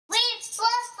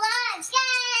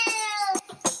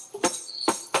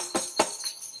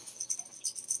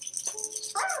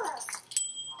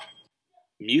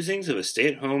Musings of a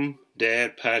Stay-at-Home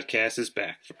Dad podcast is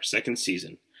back for our second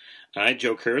season. I,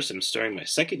 Joe Curtis, am starting my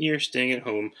second year staying at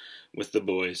home with the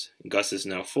boys. Gus is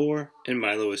now 4, and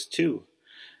Milo is 2.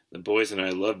 The boys and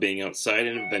I love being outside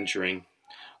and adventuring.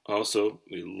 Also,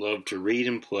 we love to read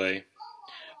and play.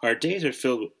 Our days are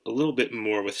filled a little bit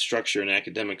more with structure and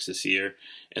academics this year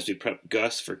as we prep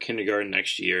Gus for kindergarten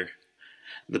next year.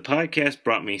 The podcast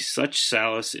brought me such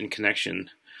solace and connection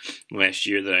last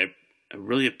year that I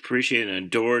really appreciated and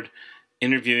adored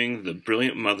interviewing the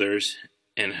brilliant mothers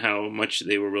and how much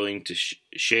they were willing to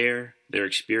share their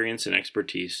experience and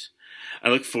expertise. I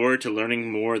look forward to learning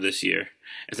more this year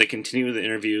as I continue the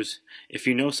interviews. If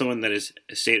you know someone that is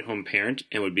a stay-at-home parent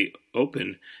and would be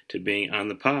open to being on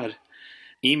the pod,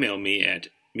 email me at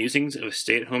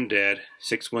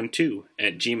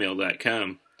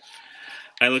musingsofastayathomedad612@gmail.com.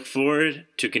 I look forward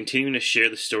to continuing to share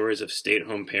the stories of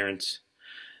stay-at-home parents.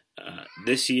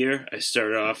 This year, I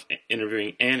started off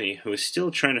interviewing Annie, who is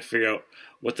still trying to figure out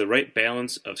what the right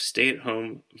balance of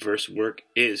stay-at-home versus work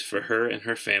is for her and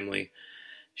her family.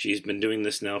 She's been doing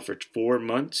this now for 4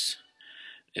 months.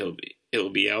 It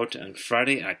will be out on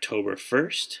Friday, October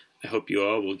 1st. I hope you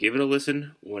all will give it a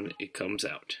listen when it comes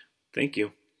out. Thank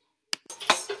you.